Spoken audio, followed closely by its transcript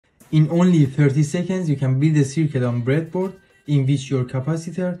In only 30 seconds, you can build a circuit on breadboard in which your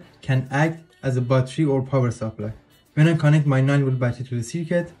capacitor can act as a battery or power supply. When I connect my 9V battery to the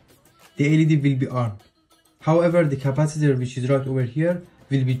circuit, the LED will be on. However, the capacitor, which is right over here,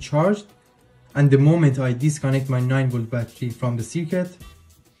 will be charged, and the moment I disconnect my 9V battery from the circuit,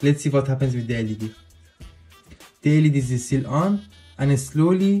 let's see what happens with the LED. The LED is still on, and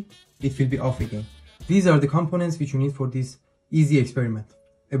slowly it will be off again. These are the components which you need for this easy experiment: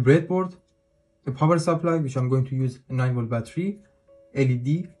 a breadboard, a power supply, which I'm going to use a 9V battery,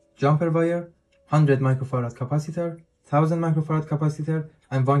 LED, jumper wire, 100 microfarad capacitor, 1000 microfarad capacitor,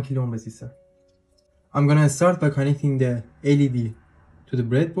 and 1 kilo ohm resistor. I'm gonna start by connecting the LED to the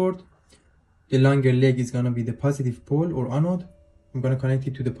breadboard. The longer leg is gonna be the positive pole or anode. I'm gonna connect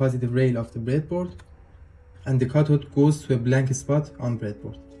it to the positive rail of the breadboard, and the cathode goes to a blank spot on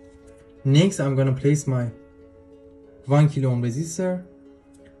breadboard. Next, I'm gonna place my 1 kilo ohm resistor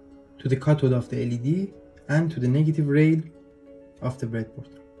to the cathode of the LED and to the negative rail of the breadboard.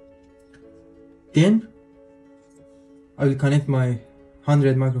 Then I will connect my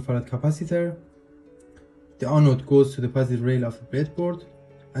 100 microfarad capacitor. The anode goes to the positive rail of the breadboard,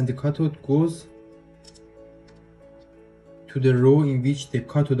 and the cathode goes to the row in which the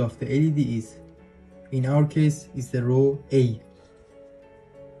cathode of the LED is. In our case, is the row A.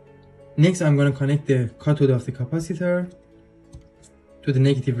 Next, I'm going to connect the cathode of the capacitor to the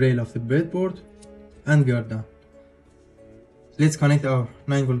negative rail of the breadboard, and we are done. Let's connect our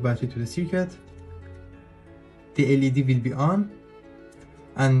 9V battery to the circuit. The LED will be on,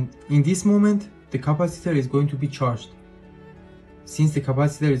 and in this moment the capacitor is going to be charged, since the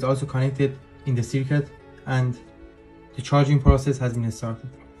capacitor is also connected in the circuit and the charging process has been started.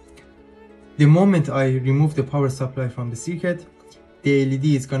 The moment I remove the power supply from the circuit, the LED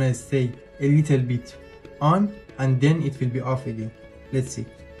is gonna stay a little bit on, and then it will be off again. Let's see.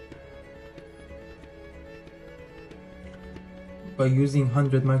 By using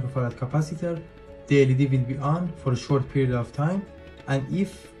 100 microfarad capacitor, the LED will be on for a short period of time, and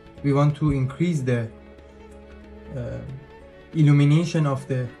if we want to increase the illumination of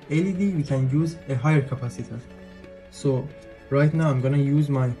the LED, we can use a higher capacitor. So right now I'm gonna use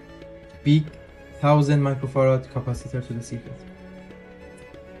my big 1000 microfarad capacitor to the circuit.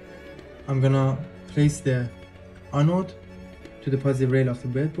 I'm gonna place the anode to the positive rail of the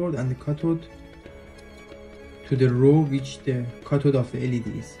breadboard and the cathode to the row which the cathode of the LED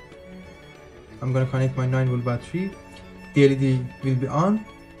is. I'm gonna connect my 9V battery. The LED will be on.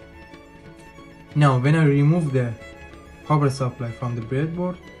 Now when I remove the power supply from the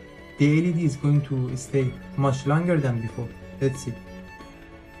breadboard, the LED is going to stay much longer than before. Let's see.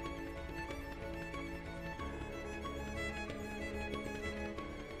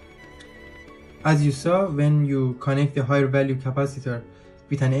 As you saw, when you connect a higher value capacitor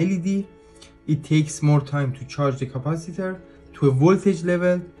with an LED, it takes more time to charge the capacitor to a voltage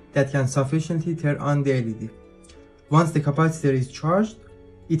level that can sufficiently turn on the LED. Once the capacitor is charged,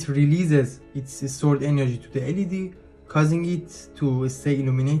 it releases its stored energy to the LED, causing it to stay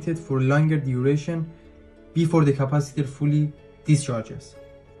illuminated for longer duration before the capacitor fully discharges.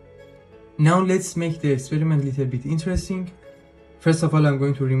 Now let's make the experiment a little bit interesting. First of all, I'm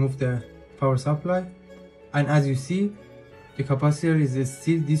going to remove the power supply, and as you see, the capacitor is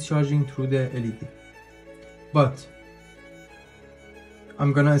still discharging through the LED. But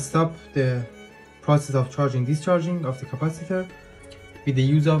I'm gonna stop the process of discharging of the capacitor with the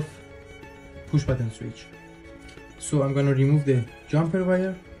use of push button switch. So I'm gonna remove the jumper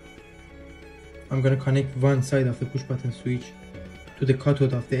wire. I'm gonna connect one side of the push button switch to the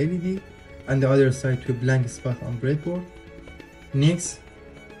cathode of the LED and the other side to a blank spot on breadboard. Next,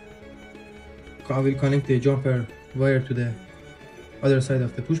 I will connect the jumper wire to the other side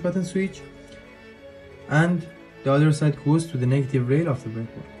of the push button switch, and the other side goes to the negative rail of the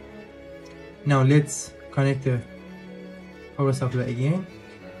breadboard. Now let's connect the power supply again.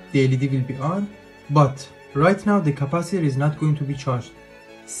 The LED will be on, but right now the capacitor is not going to be charged,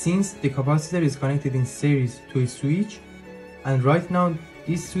 since the capacitor is connected in series to a switch, and right now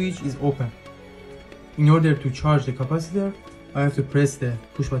this switch is open. In order to charge the capacitor, I have to press the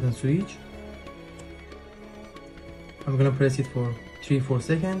push button switch. I'm gonna press it for 3-4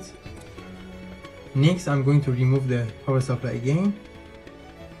 seconds. Next, I'm going to remove the power supply again.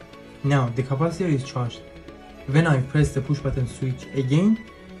 Now the capacitor is charged. When I press the push button switch again,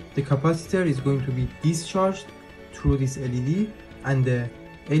 the capacitor is going to be discharged through this LED, and the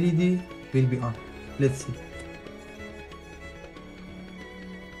LED will be on. Let's see.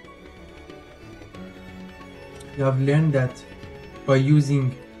 We have learned that by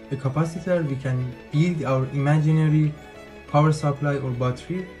using a capacitor, we can build our imaginary power supply or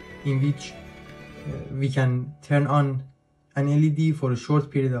battery in which we can turn on an LED for a short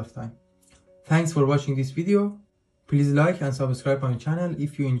period of time. Thanks for watching this video. Please like and subscribe my channel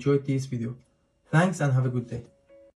if you enjoyed this video. Thanks and have a good day.